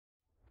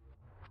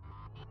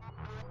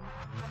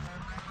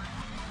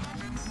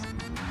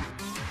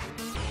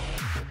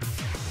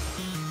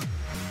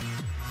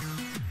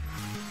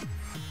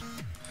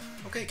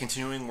Okay,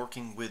 continuing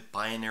working with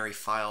binary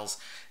files,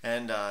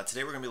 and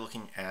today we're going to be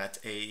looking at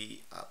a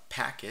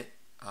packet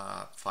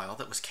file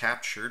that was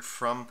captured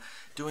from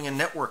doing a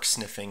network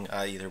sniffing,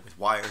 either with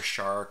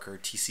Wireshark or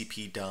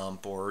TCP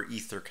dump or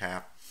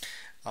Pcap.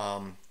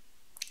 And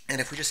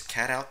if we just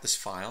cat out this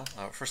file,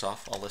 first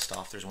off, I'll list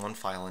off, there's one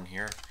file in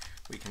here.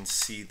 We can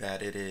see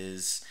that it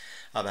is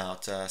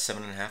about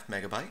 7.5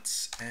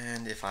 megabytes,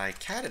 and if I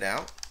cat it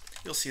out,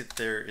 you'll see that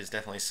there is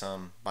definitely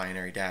some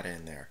binary data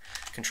in there.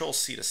 Control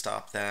C to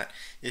stop that.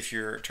 If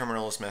your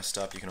terminal is messed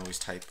up, you can always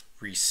type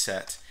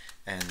reset,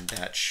 and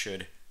that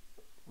should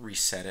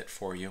reset it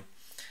for you,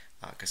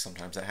 because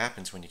sometimes that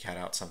happens when you cat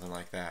out something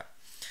like that.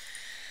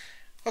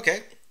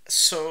 Okay,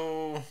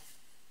 so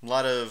a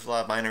lot of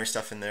binary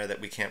stuff in there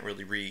that we can't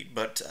really read,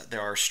 but there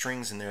are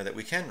strings in there that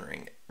we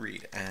can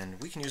read, and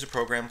we can use a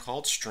program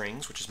called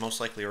Strings, which is most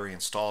likely already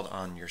installed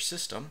on your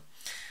system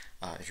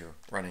if you're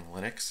running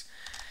Linux.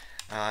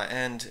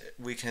 And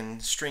we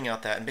can string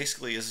out that, and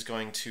basically this is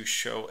going to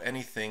show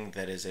anything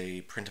that is a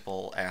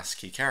printable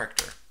ASCII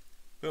character.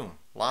 Boom,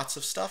 lots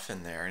of stuff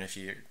in there, and if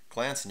you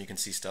glance and you can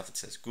see stuff that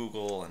says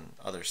Google and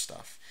other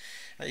stuff.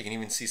 You can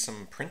even see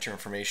some printer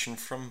information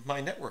from my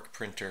network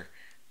printer.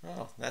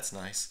 Oh, that's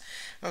nice.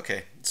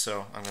 Okay,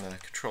 so I'm going to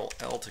Control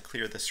L to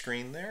clear the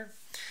screen there.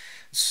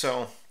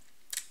 So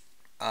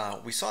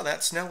we saw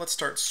that, so now let's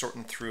start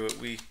sorting through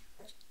it.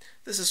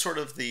 This is sort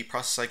of the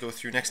process I go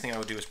through. Next thing I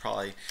would do is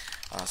probably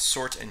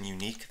sort and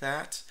unique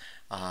that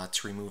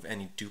to remove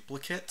any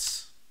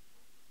duplicates.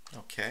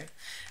 Okay,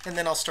 and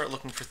then I'll start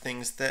looking for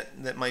things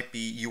that might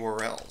be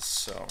URLs.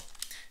 So,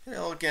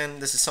 again,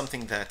 this is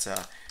something that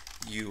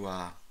you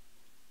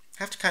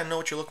have to kind of know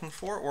what you're looking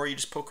for, or you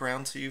just poke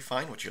around till you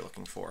find what you're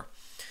looking for.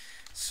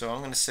 So I'm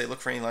going to say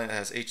look for any line that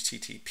has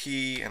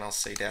HTTP, and I'll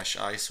say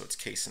 -I so it's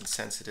case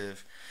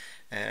insensitive.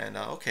 And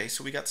okay,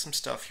 so we got some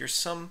stuff. Here's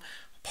some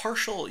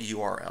partial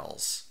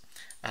URLs,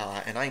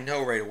 and I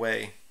know right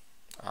away,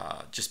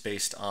 just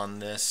based on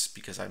this,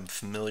 because I'm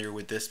familiar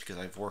with this, because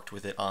I've worked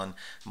with it on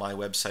my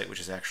website, which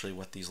is actually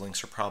what these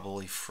links are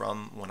probably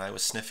from when I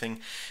was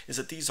sniffing, is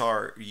that these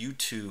are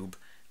YouTube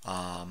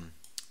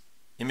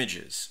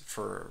images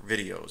for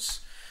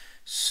videos.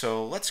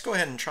 So let's go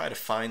ahead and try to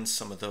find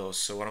some of those.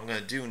 So what I'm going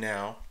to do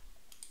now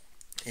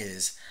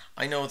is,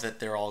 I know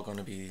that they're all going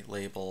to be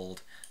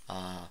labeled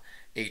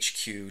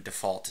HQ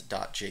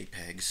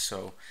default.jpg,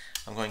 so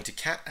I'm going to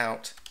cat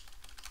out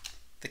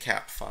the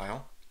cap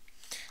file,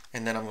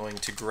 and then I'm going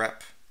to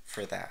grep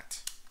for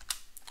that.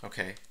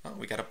 Okay, oh,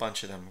 we got a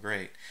bunch of them,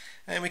 great.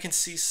 And we can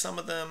see some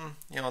of them,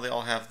 they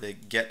all have the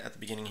get at the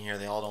beginning here,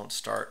 they all don't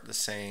start the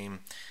same.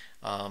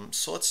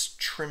 So let's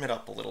trim it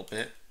up a little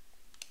bit.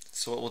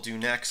 So what we'll do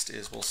next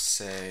is we'll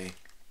say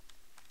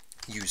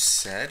use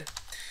sed.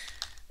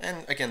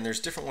 And again,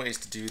 there's different ways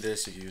to do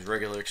this. You can use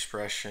regular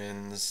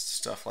expressions,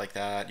 stuff like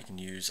that. You can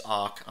use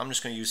awk. I'm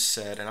just going to use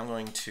sed, and I'm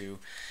going to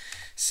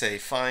say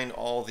find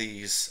all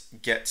these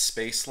get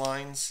space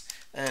lines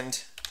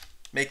and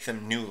make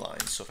them new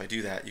lines. So if I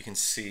do that, you can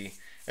see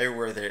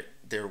everywhere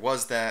there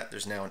was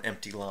there's now an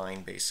empty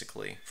line,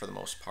 basically, for the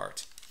most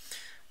part.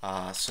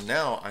 So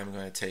now I'm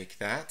going to take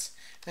that,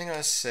 and I'm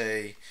going to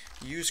say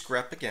use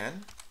grep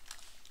again.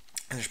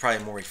 And there's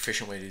probably a more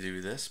efficient way to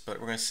do this, but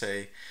we're going to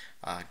say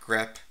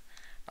grep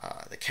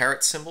the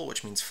caret symbol,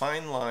 which means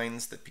find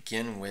lines that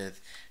begin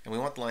with, and we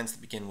want the lines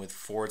that begin with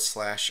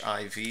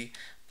 /IV,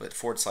 but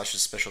 / is a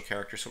special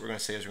character, so what we're going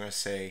to say is we're going to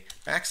say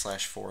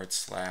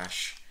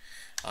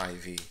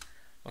 //IV.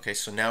 Okay,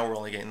 so now we're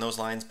only getting those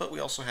lines, but we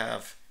also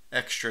have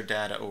extra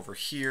data over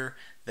here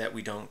that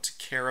we don't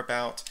care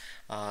about.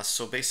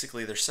 So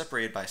basically they're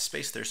separated by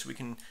space there, so we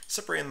can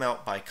separate them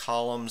out by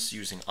columns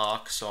using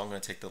awk. So I'm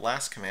going to take the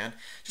last command,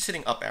 just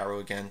hitting up arrow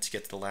again to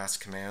get to the last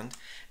command,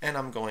 and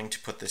I'm going to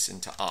put this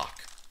into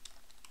awk.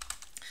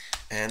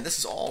 And this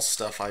is all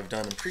stuff I've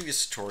done in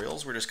previous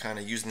tutorials. We're just kind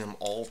of using them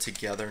all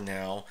together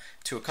now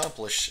to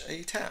accomplish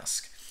a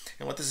task.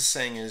 And what this is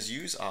saying is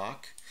use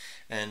awk,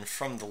 and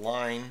from the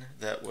line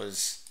that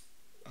was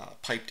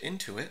piped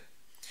into it,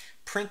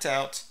 print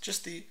out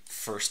just the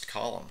first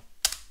column.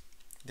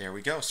 There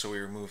we go, so we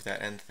remove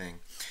that end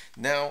thing.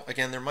 Now,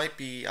 again, there might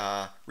be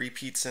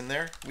repeats in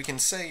there. We can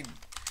say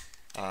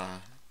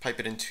pipe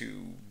it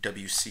into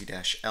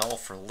WC-L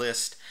for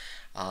list,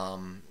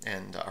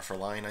 and for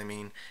line, I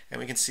mean,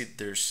 and we can see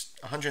there's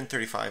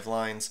 135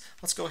 lines.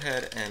 Let's go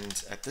ahead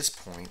and at this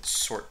point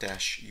sort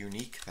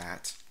 -unique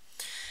that,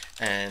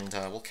 and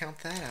we'll count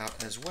that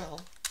out as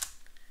well.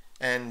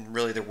 And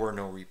really there were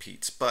no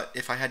repeats, but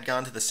if I had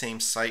gone to the same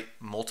site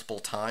multiple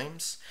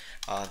times,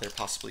 there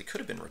possibly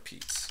could have been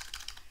repeats.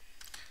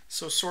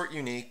 So sort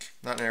unique,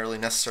 not really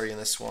necessary in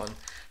this one,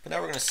 but now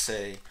we're going to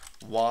say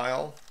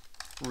while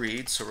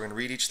read, so we're going to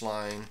read each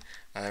line,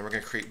 and we're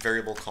going to create a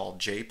variable called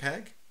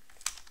JPEG.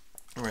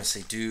 We're going to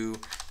say do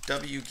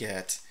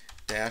wget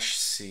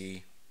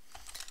 -c,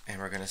 and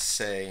we're going to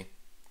say,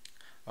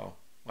 oh,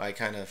 I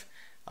kind of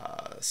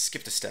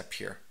skipped a step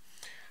here.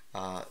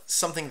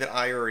 Something that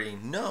I already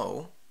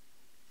know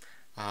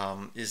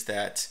is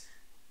that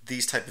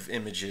these type of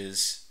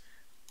images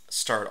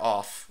start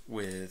off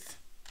with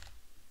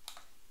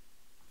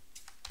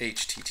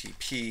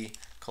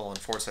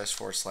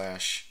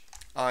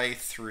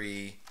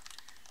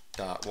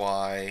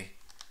http://i3.y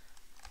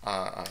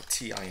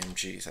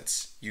timgs,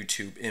 that's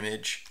YouTube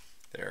image,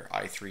 there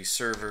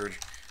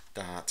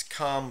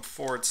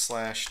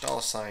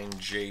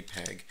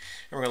i3server.com/$JPEG. And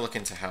we're going to look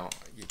into how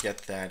you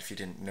get that. If you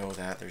didn't know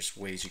that, there's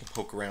ways you can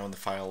poke around the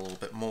file a little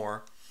bit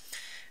more.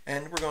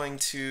 And we're going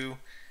to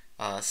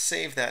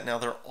save that. Now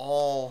they're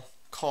all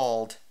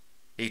called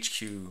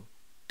HQ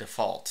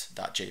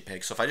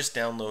default.jpg. So if I just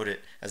download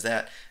it as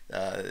that,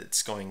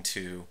 it's going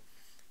to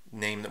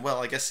name them.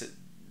 Well, I guess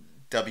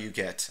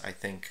wget, I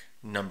think,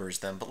 numbers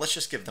them, but let's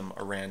just give them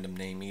a random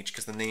name each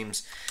because the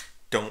names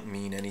don't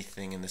mean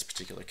anything in this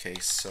particular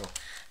case. So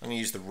I'm going to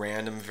use the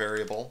random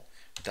variable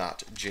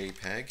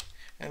 .jpg, and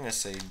I'm going to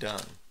say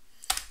done.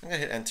 I'm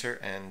going to hit enter,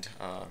 and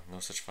no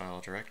such file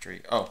or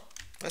directory. Oh,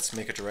 let's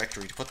make a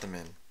directory to put them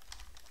in.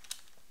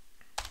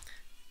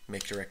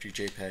 Make directory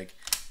JPEG.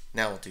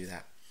 Now we'll do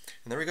that.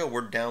 And there we go.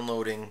 We're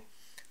downloading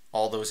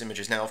all those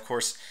images. Now, of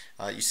course,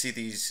 you see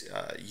these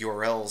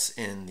URLs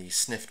in the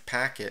sniffed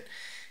packet.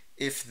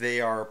 If they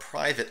are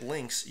private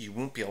links, you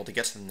won't be able to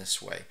get to them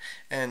this way.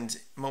 And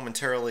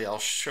momentarily, I'll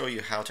show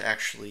you how to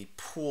actually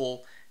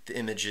pull the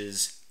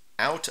images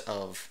out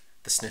of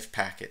the sniff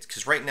packet,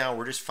 because right now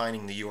we're just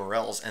finding the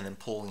URLs and then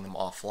pulling them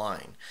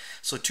offline.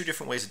 So two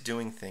different ways of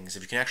doing things.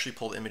 If you can actually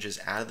pull the images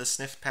out of the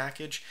sniff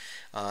package,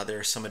 there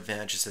are some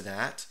advantages to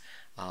that,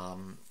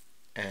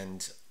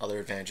 and other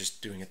advantages to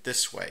doing it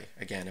this way.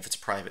 Again, if it's a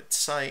private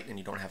site and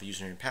you don't have a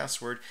username and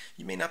password,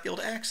 you may not be able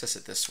to access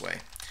it this way.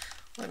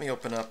 Let me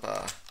open up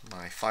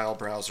my file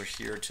browser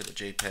here to the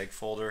JPEG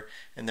folder,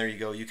 and there you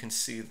go. You can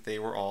see that they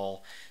were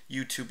all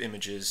YouTube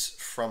images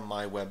from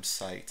my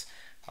website.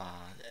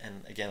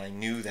 And again, I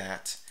knew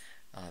that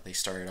they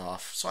started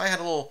off, so I had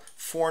a little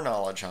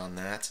foreknowledge on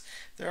that.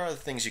 There are other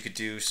things you could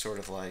do, sort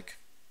of like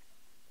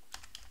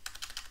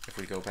if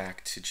we go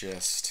back to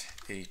just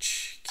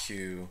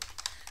HQ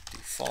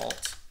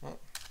default. Well,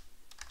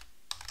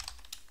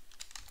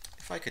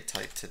 if I could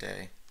type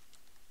today,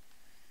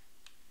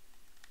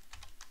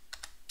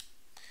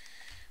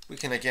 we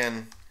can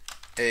again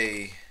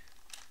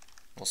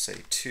we'll say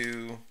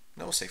 2,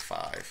 no, we'll say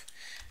 5,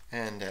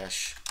 and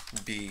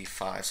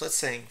 -B5. So let's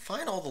say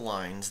find all the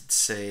lines that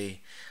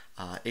say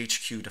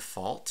HQ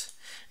default,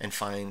 and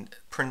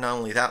print not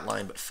only that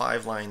line but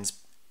 5 lines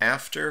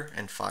after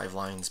and 5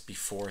 lines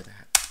before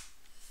that.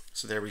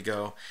 So there we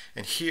go.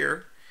 And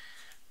here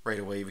right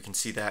away we can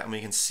see that, and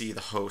we can see the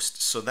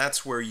host. So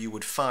that's where you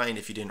would find,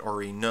 if you didn't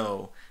already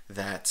know,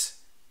 that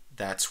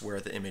that's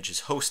where the image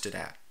is hosted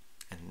at.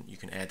 And you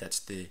can add that's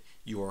the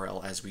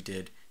URL as we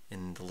did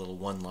in the little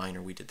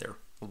one-liner we did there.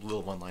 A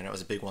little one-liner, it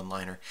was a big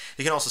one-liner.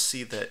 You can also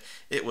see that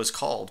it was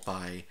called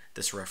by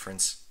this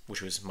reference,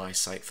 which was my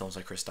site,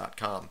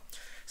 filmsbychris.com.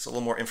 So a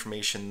little more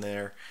information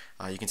there.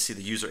 You can see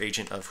the user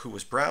agent of who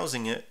was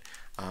browsing it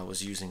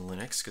was using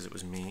Linux, because it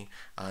was me,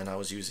 and I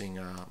was using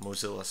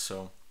Mozilla.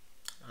 So,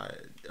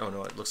 oh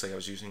no, it looks like I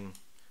was using,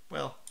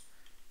 well,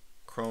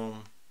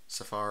 Chrome,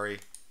 Safari.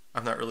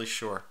 I'm not really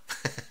sure,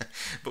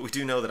 but we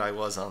do know that I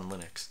was on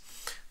Linux.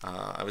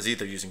 I was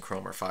either using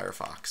Chrome or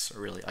Firefox,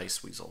 or really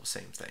Iceweasel,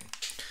 same thing.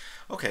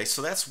 Okay,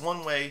 so that's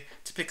one way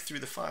to pick through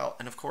the file,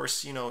 and of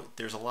course, you know,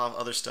 there's a lot of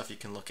other stuff you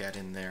can look at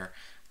in there.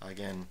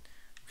 Again,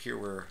 here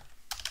we're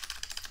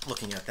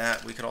looking at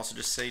that. We could also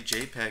just say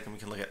JPEG, and we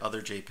can look at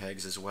other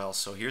JPEGs as well.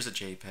 So here's a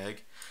JPEG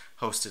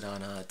hosted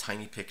on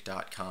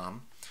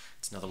tinypic.com.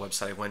 It's another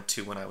website I went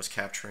to when I was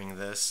capturing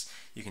this.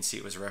 You can see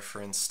it was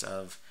referenced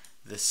of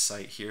this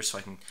site here, so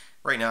I can,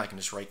 right now I can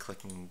just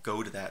right-click and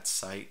go to that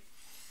site.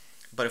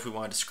 But if we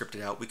wanted to script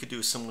it out, we could do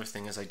a similar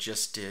thing as I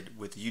just did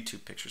with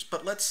YouTube pictures.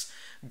 But let's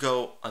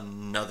go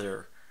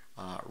another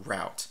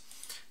route.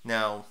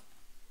 Now,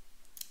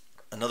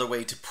 another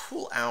way to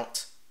pull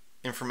out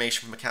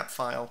information from a Pcap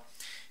file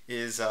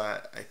is,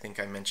 I think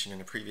I mentioned in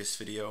a previous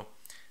video,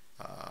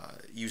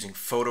 using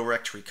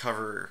PhotoRec to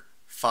recover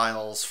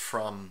files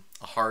from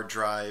a hard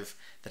drive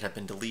that have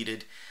been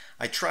deleted.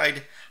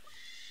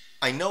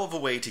 I know of a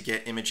way to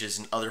get images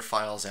and other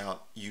files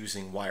out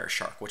using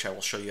Wireshark, which I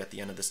will show you at the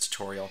end of this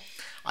tutorial.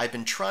 I've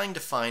been trying to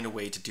find a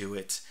way to do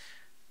it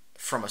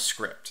from a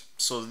script.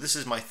 So this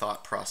is my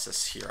thought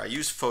process here. I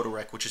use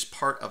PhotoRec, which is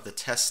part of the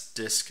test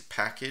disk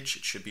package.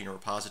 It should be in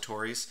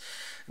repositories.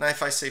 And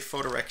if I say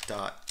photorec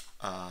the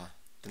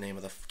name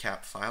of the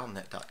cap file,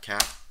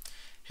 net.cap,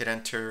 hit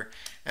enter,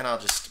 and I'll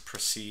just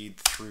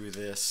proceed through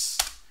this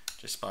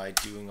just by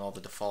doing all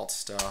the default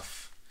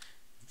stuff.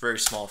 Very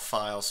small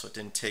file, so it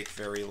didn't take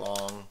very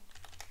long.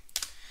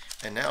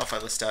 And now if I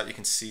list out, you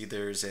can see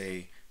there's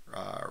a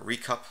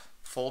recup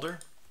folder,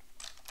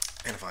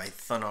 and if I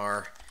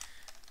thunar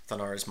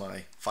is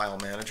my file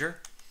manager,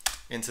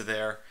 into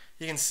there,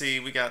 you can see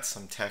we got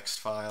some text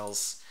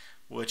files,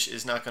 which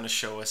is not going to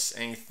show us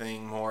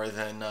anything more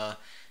than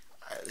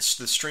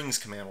the strings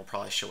command will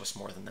probably show us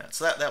more than that.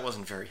 So that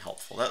wasn't very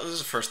helpful. That was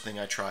the first thing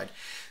I tried.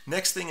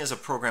 Next thing is a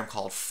program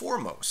called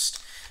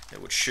Foremost,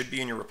 which should be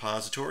in your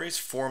repositories,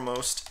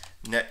 Foremost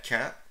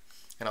netcat,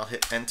 and I'll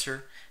hit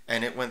enter,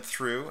 and it went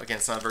through. Again,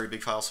 it's not a very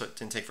big file, so it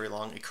didn't take very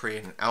long. It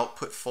created an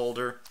output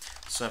folder.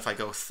 So if I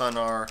go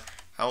thunar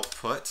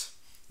output,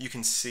 you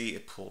can see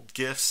it pulled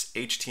GIFs,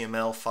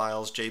 HTML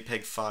files,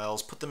 JPEG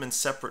files, put them in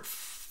separate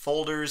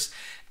folders,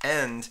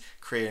 and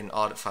create an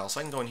audit file.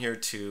 So I can go in here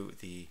to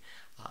the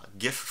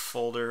GIF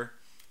folder,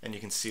 and you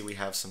can see we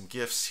have some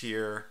GIFs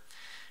here,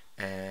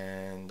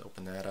 and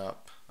open that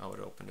up. I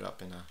would open it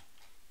up in a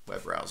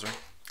web browser.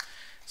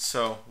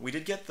 So we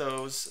did get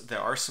those. There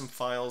are some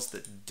files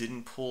that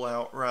didn't pull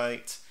out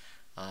right.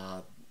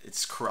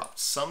 It's corrupt.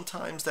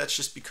 Sometimes that's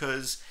just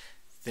because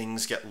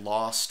things get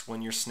lost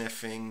when you're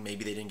sniffing.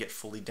 Maybe they didn't get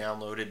fully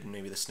downloaded and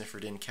maybe the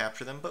sniffer didn't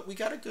capture them, but we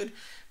got a good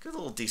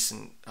little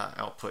decent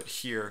output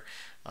here.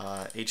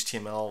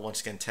 HTML,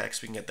 once again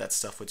text, we can get that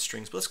stuff with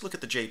strings, but let's look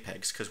at the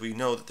JPEGs because we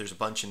know that there's a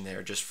bunch in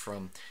there just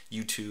from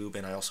YouTube,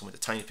 and I also went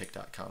to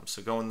tinypic.com.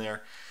 So go in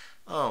there.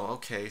 Oh,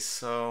 okay,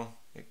 so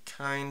it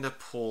kind of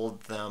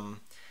pulled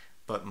them,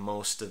 but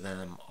most of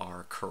them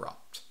are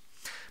corrupt.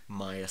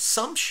 My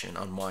assumption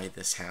on why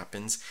this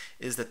happens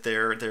is that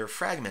they're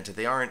fragmented.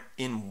 They aren't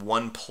in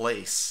one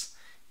place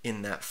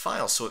in that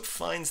file. So it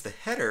finds the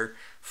header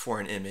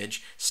for an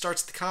image,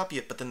 starts to copy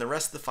it, but then the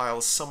rest of the file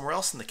is somewhere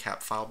else in the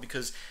cap file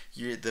because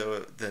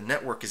the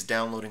network is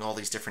downloading all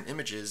these different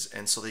images,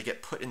 and so they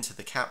get put into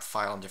the cap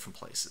file in different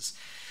places.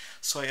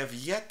 So I have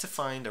yet to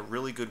find a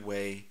really good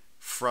way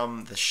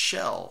from the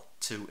shell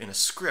to, in a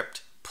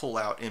script, pull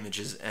out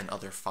images and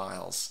other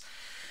files.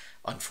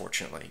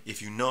 Unfortunately, if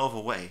you know of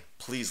a way,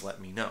 please let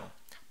me know.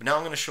 But now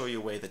I'm going to show you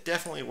a way that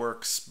definitely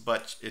works,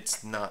 but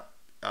it's not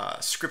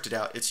scripted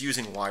out. It's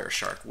using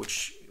Wireshark,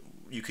 which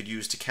you could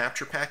use to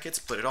capture packets,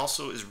 but it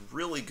also is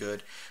really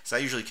good, because I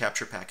usually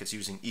capture packets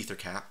using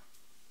EtherCap.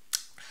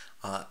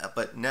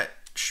 But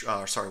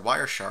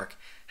Wireshark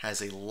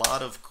has a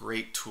lot of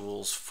great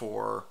tools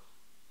for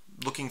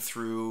looking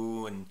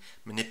through and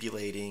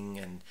manipulating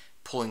and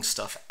pulling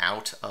stuff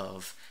out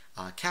of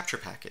capture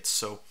packets.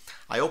 So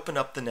I open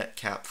up the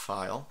netcap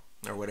file,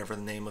 or whatever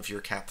the name of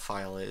your cap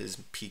file is,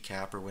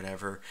 Pcap or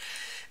whatever,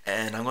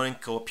 and I'm going to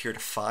go up here to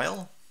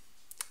File,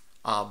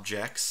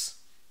 Objects,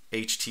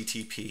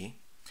 HTTP,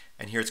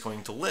 and here it's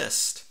going to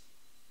list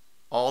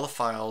all the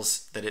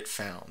files that it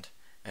found.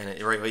 And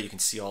right away you can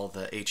see all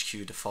the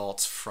HQ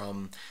defaults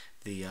from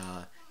the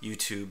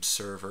YouTube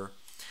server.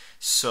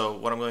 So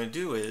what I'm going to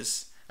do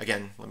is,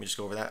 again, let me just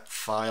go over that.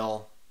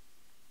 File,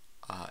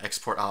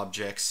 export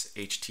objects,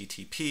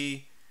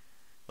 HTTP,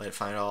 let it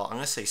find all. I'm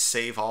going to say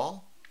save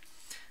all.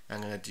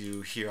 I'm going to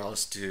do here, I'll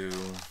just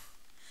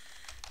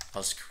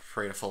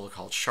create a folder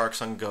called Shark.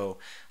 So I'm going to go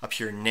up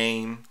here,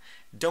 name.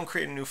 Don't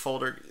create a new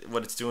folder.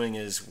 What it's doing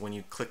is when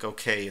you click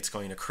OK, it's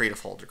going to create a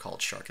folder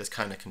called Shark. That's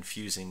kind of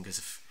confusing because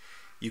if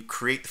you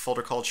create the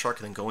folder called Shark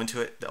and then go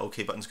into it, the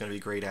OK button is going to be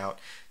grayed out.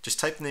 Just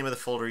type the name of the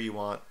folder you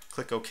want,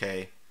 click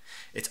OK.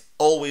 It's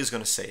always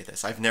going to say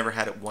this. I've never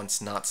had it once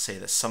not say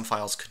this. Some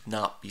files could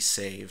not be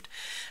saved.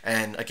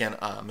 And again,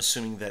 I'm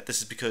assuming that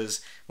this is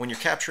because when you're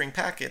capturing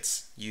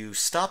packets, you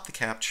stop the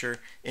capture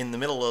in the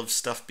middle of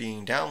stuff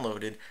being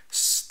downloaded,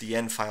 the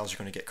end files are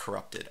going to get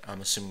corrupted.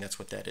 I'm assuming that's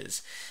what that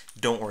is.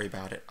 Don't worry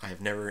about it. I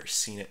have never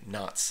seen it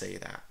not say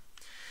that.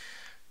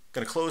 I'm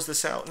going to close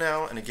this out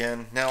now, and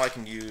again, now I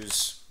can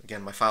use,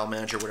 again, my file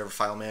manager, whatever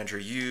file manager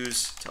you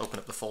use, to open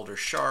up the folder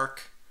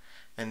Shark.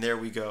 And there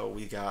we go.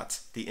 We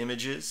got the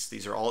images.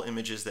 These are all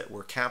images that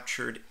were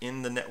captured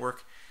in the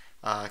network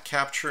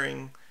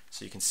capturing.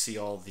 So you can see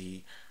all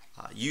the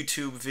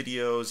YouTube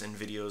videos and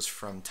videos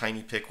from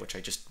TinyPic, which I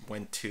just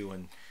went to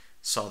and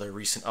saw their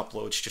recent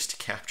uploads just to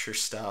capture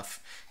stuff.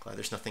 Glad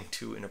there's nothing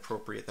too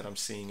inappropriate that I'm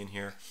seeing in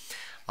here.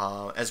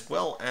 As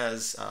well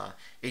as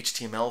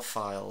HTML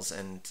files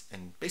and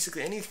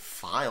basically any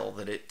file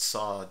that it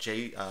saw,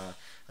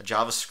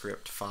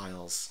 JavaScript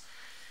files.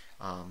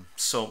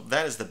 So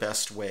that is the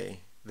best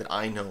way that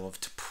I know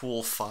of to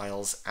pull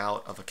files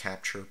out of a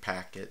capture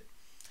packet.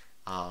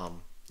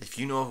 If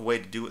you know of a way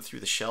to do it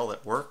through the shell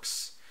that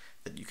works,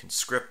 that you can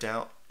script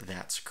out,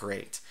 that's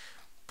great.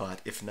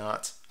 But if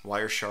not,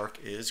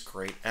 Wireshark is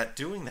great at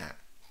doing that.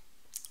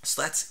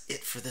 So that's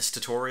it for this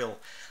tutorial.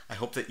 I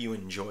hope that you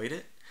enjoyed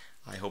it.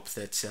 I hope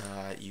that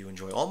you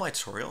enjoy all my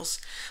tutorials.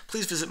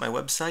 Please visit my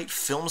website,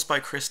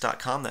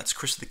 filmsbychris.com. That's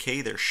Chris with a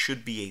K. There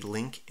should be a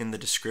link in the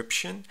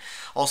description.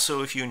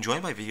 Also, if you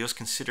enjoy my videos,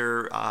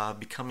 consider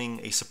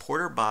becoming a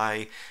supporter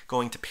by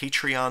going to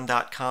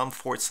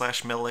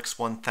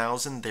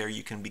patreon.com/MetalX1000. There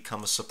you can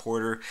become a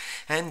supporter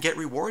and get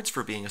rewards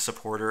for being a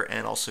supporter,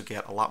 and also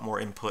get a lot more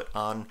input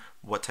on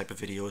what type of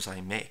videos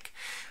I make.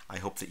 I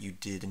hope that you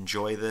did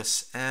enjoy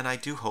this, and I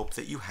do hope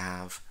that you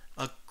have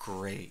a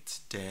great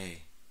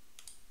day.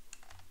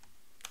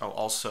 Oh,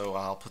 also,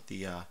 I'll put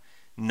the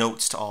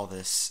notes to all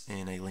this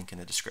in a link in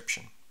the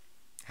description.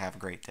 Have a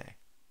great day.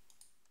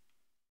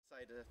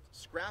 I decided to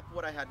scrap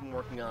what I had been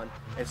working on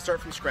and start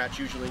from scratch,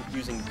 usually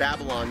using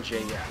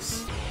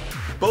Babylon.js.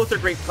 Both are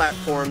great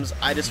platforms.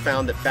 I just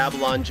found that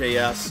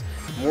Babylon.js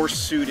more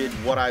suited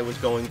what I was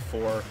going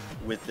for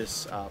with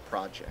this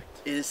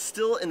project. It is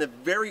still in the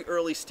very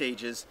early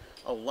stages.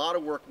 A lot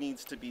of work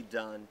needs to be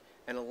done,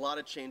 and a lot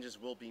of changes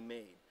will be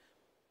made.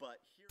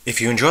 If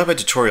you enjoy my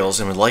tutorials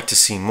and would like to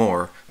see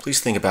more,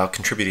 please think about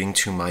contributing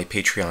to my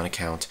Patreon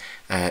account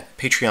at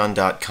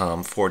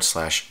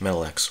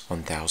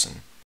patreon.com/MetalX1000.